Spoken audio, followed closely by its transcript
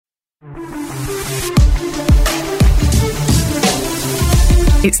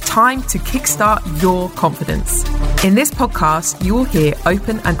It's time to kickstart your confidence. In this podcast, you will hear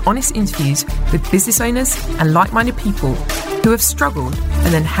open and honest interviews with business owners and like-minded people who have struggled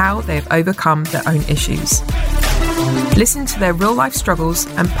and then how they have overcome their own issues. Listen to their real-life struggles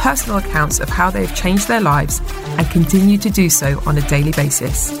and personal accounts of how they have changed their lives and continue to do so on a daily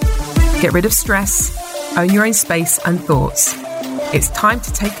basis. Get rid of stress, own your own space and thoughts. It's time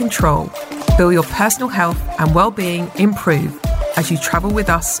to take control, feel your personal health and well-being improve as you travel with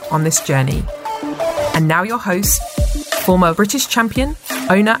us on this journey. And now your host, former British champion,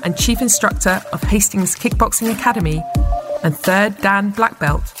 owner and chief instructor of Hastings Kickboxing Academy and third Dan Black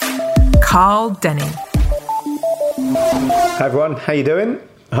Belt, Carl Denning. Hey everyone, how you doing?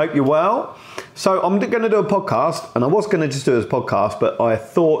 I hope you're well. So I'm going to do a podcast, and I was going to just do it as a podcast, but I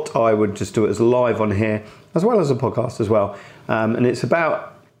thought I would just do it as live on here, as well as a podcast as well. And it's about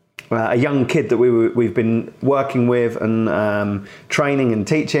a young kid that we've been working with and training and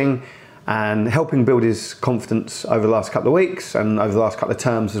teaching and helping build his confidence over the last couple of weeks and over the last couple of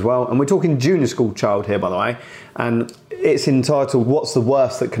terms as well. And we're talking junior school child here, by the way. And it's entitled, What's the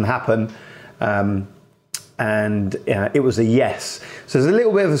Worst That Can Happen? And it was a yes. So there's a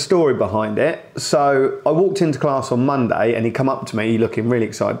little bit of a story behind it. So I walked into class on Monday and he come up to me looking really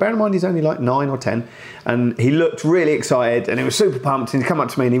excited. Bear in mind he's only like 9 or 10. And he looked really excited and he was super pumped. And he come up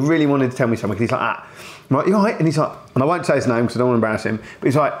to me and he really wanted to tell me something. He's like, I'm like, you all right? And he's like, and I won't say his name because I don't want to embarrass him. But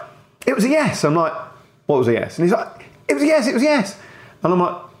he's like, it was a yes. I'm like, what was a yes? And he's like, it was a yes, it was a yes. And I'm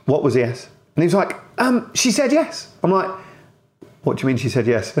like, what was a yes? And he's like, she said yes. I'm like, what do you mean she said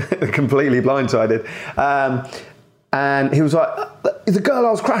yes? Completely blindsided. And he was like, the girl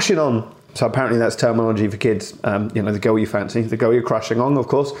I was crashing on. So apparently that's terminology for kids. The girl you fancy, the girl you're crushing on, of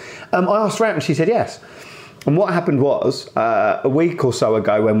course. I asked her out and she said yes. And what happened was, a week or so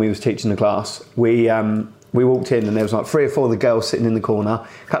ago when we was teaching the class, we walked in and there was like 3 or 4 of the girls sitting in the corner,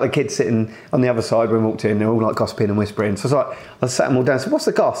 a couple of kids sitting on the other side when we walked in, they're all like gossiping and whispering. So I sat them all down and said, what's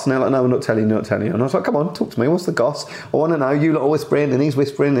the goss? And they're like, no, we're not telling you. And I was like, come on, talk to me, what's the goss? I want to know, you lot are whispering and he's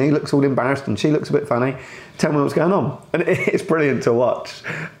whispering and he looks all embarrassed and she looks a bit funny. Tell me what's going on. And it's brilliant to watch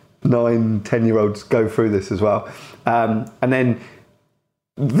 9, 10-year-olds go through this as well. And then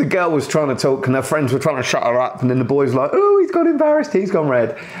the girl was trying to talk and her friends were trying to shut her up, and then the boys were like, oh, he's gone embarrassed, he's gone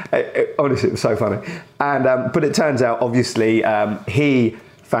red. Honestly, it was so funny. And but it turns out, obviously, he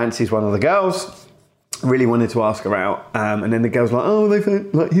fancies one of the girls, really wanted to ask her out, and then the girl's like, oh,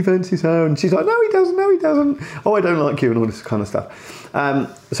 he fancies her, and she's like, no, he doesn't, oh, I don't like you, and all this kind of stuff.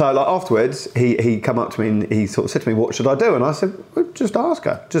 So like afterwards, he come up to me and he sort of said to me, what should I do? And I said, well, just ask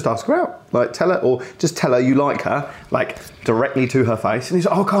her out, like tell her, or just tell her you like her, like directly to her face. And he's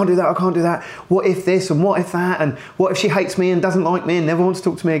like, oh, I can't do that. What if this and what if that? And what if she hates me and doesn't like me and never wants to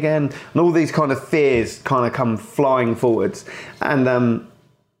talk to me again? And all these kind of fears kind of come flying forwards. And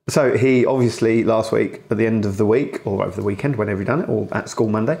so he obviously last week, at the end of the week, or over the weekend, whenever he done it, or at school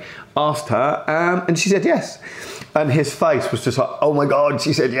Monday, asked her, and she said yes. And his face was just like, oh my God,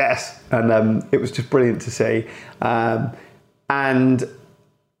 she said yes. And it was just brilliant to see. And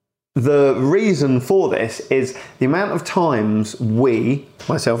the reason for this is the amount of times we,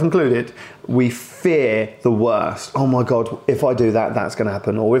 myself included, we fear the worst. Oh my God, if I do that, that's going to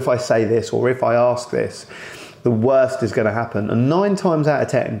happen. Or if I say this, or if I ask this, the worst is going to happen. And 9 times out of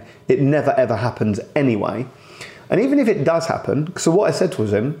 10, it never ever happens anyway. And even if it does happen, so what I said to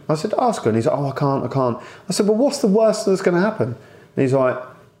him, I said, ask her. And he's like, oh, I can't. I said, well, what's the worst that's going to happen? And he's like,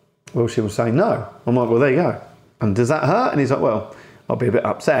 well, she will say no. I'm like, well, there you go. And does that hurt? And he's like, well, I'll be a bit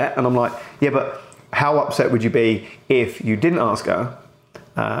upset. And I'm like, yeah, but how upset would you be if you didn't ask her,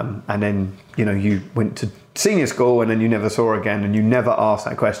 and then, you went to senior school and then you never saw her again and you never asked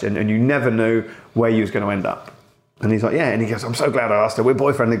that question and you never knew where you was going to end up? And he's like, yeah. And he goes, I'm so glad I asked her. We're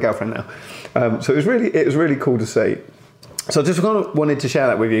boyfriend and girlfriend now. So it was really cool to see. So I just kind of wanted to share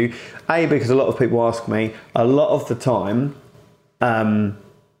that with you. Because a lot of people ask me a lot of the time,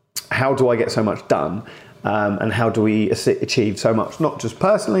 how do I get so much done? And how do we achieve so much, not just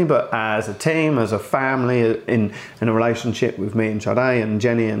personally, but as a team, as a family, in a relationship with me and Sade and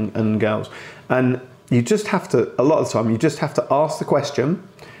Jenny and girls. And you just have to, a lot of the time, you just have to ask the question,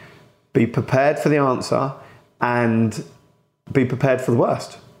 be prepared for the answer, and be prepared for the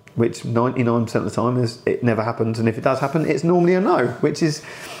worst, which 99% of the time is it never happens. And if it does happen, it's normally a no, which is,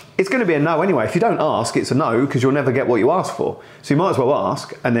 it's going to be a no anyway. If you don't ask, it's a no, because you'll never get what you ask for. So you might as well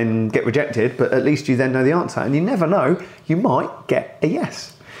ask and then get rejected, but at least you then know the answer. And you never know, you might get a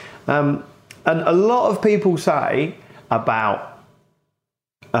yes. And a lot of people say about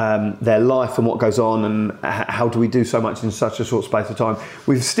their life and what goes on, and how do we do so much in such a short space of time.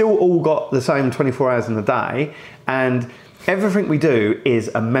 We've still all got the same 24 hours in the day, and everything we do is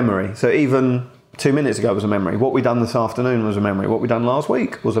a memory. So even 2 minutes ago was a memory. What we done this afternoon was a memory. What we done last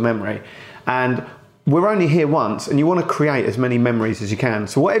week was a memory. And we're only here once, and you want to create as many memories as you can.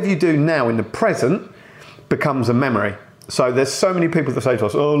 So whatever you do now in the present becomes a memory. So there's so many people that say to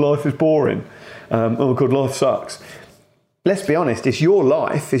us, oh, life is boring. Oh God, life sucks. Let's be honest, it's your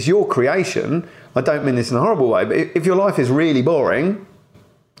life, it's your creation. I don't mean this in a horrible way, but if your life is really boring,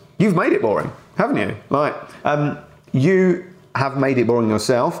 you've made it boring, haven't you? You have made it boring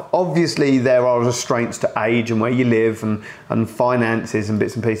yourself. Obviously, there are restraints to age and where you live and finances and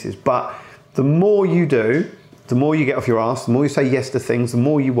bits and pieces. But the more you do, the more you get off your ass, the more you say yes to things, the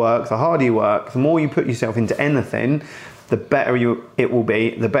more you work, the harder you work, the more you put yourself into anything, the better it will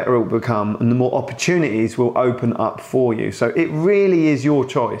be, the better it will become, and the more opportunities will open up for you. So it really is your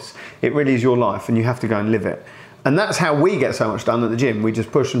choice. It really is your life, and you have to go and live it. And that's how we get so much done at the gym. We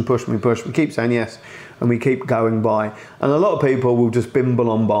just push and push and we push. We keep saying yes, and we keep going by. And a lot of people will just bimble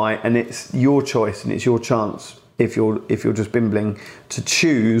on by, and it's your choice and it's your chance. If you're just bimbling, to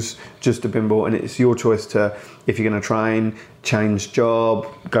choose just to bimble, and it's your choice to, if you're going to train, change job,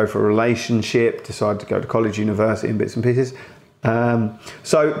 go for a relationship, decide to go to college, university, and bits and pieces.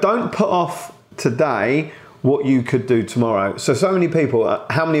 So don't put off today what you could do tomorrow. So many people,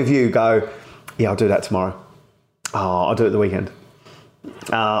 how many of you go, yeah, I'll do that tomorrow. Oh, I'll do it the weekend.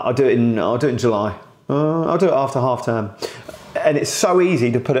 I'll do it in July. I'll do it after half term. And it's so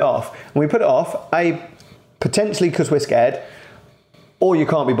easy to put it off. And we put it off, potentially because we're scared, or you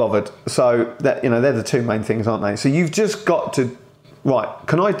can't be bothered. So that, they're the two main things, aren't they? So you've just got to, right,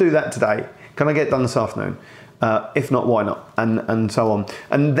 can I do that today? Can I get it done this afternoon? If not, why not? And so on.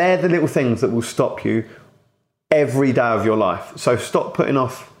 And they're the little things that will stop you every day of your life. So stop putting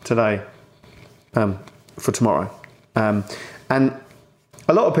off today for tomorrow. And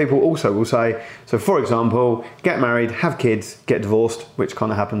a lot of people also will say, so for example, get married, have kids, get divorced, which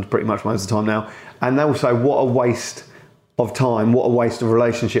kind of happens pretty much most of the time now. And they will say, what a waste of time, what a waste of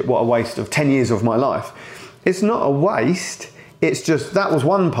relationship, what a waste of 10 years of my life. It's not a waste. It's just that was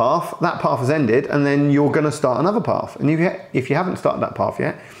one path, that path has ended, and then you're going to start another path. And if you haven't started that path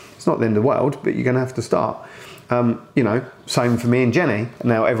yet, it's not the end of the world, but you're going to have to start. Same for me and Jenny.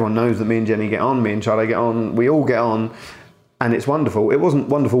 Now everyone knows that me and Jenny get on, me and Charlie get on, we all get on, and it's wonderful. It wasn't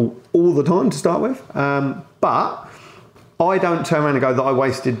wonderful all the time to start with, but I don't turn around and go that I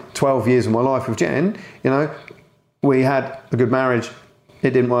wasted 12 years of my life with Jen. We had a good marriage,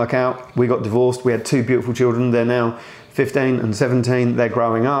 it didn't work out, we got divorced, we had two beautiful children, they're now 15 and 17, they're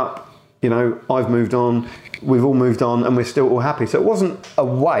growing up, I've moved on, we've all moved on, and we're still all happy. So it wasn't a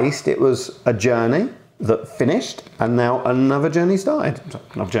waste, it was a journey that finished, and now another journey started.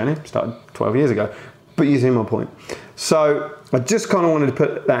 Another journey started 12 years ago, but you see my point. So I just kind of wanted to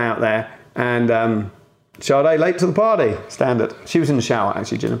put that out there, and Sade late to the party, standard. She was in the shower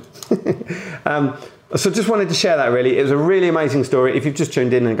actually, Gina. So just wanted to share that really. It was a really amazing story. If you've just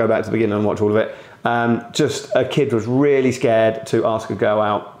tuned in and go back to the beginning and watch all of it, just a kid was really scared to ask a girl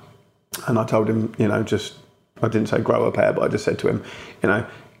out, and I told him, I didn't say grow a pair, but I just said to him,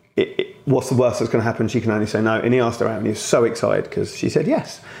 what's the worst that's going to happen? She can only say no. And he asked her out, and he was so excited because she said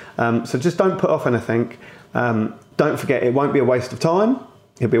yes. So just don't put off anything. Don't forget, it won't be a waste of time.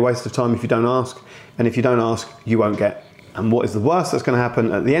 It'll be a waste of time if you don't ask. And if you don't ask, you won't get. And what is the worst that's going to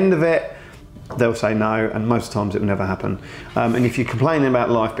happen at the end of it? They'll say no, and most times it will never happen. And if you're complaining about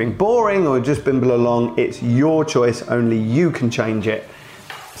life being boring or just bimble along, it's your choice. Only you can change it.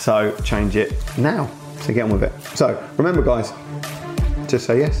 So change it now. So get on with it. So remember, guys, just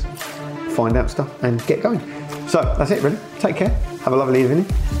say yes, find out stuff, and get going. So that's it, really. Take care. Have a lovely evening.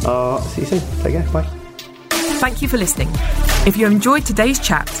 See you soon. Take care. Bye. Thank you for listening. If you enjoyed today's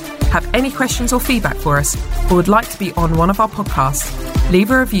chat, have any questions or feedback for us, or would like to be on one of our podcasts, leave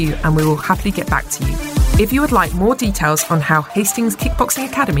a review and we will happily get back to you. If you would like more details on how Hastings Kickboxing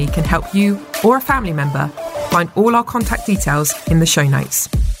Academy can help you or a family member, find all our contact details in the show notes.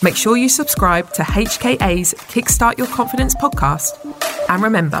 Make sure you subscribe to HKA's Kickstart Your Confidence podcast. And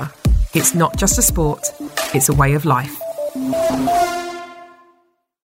remember, it's not just a sport, it's a way of life.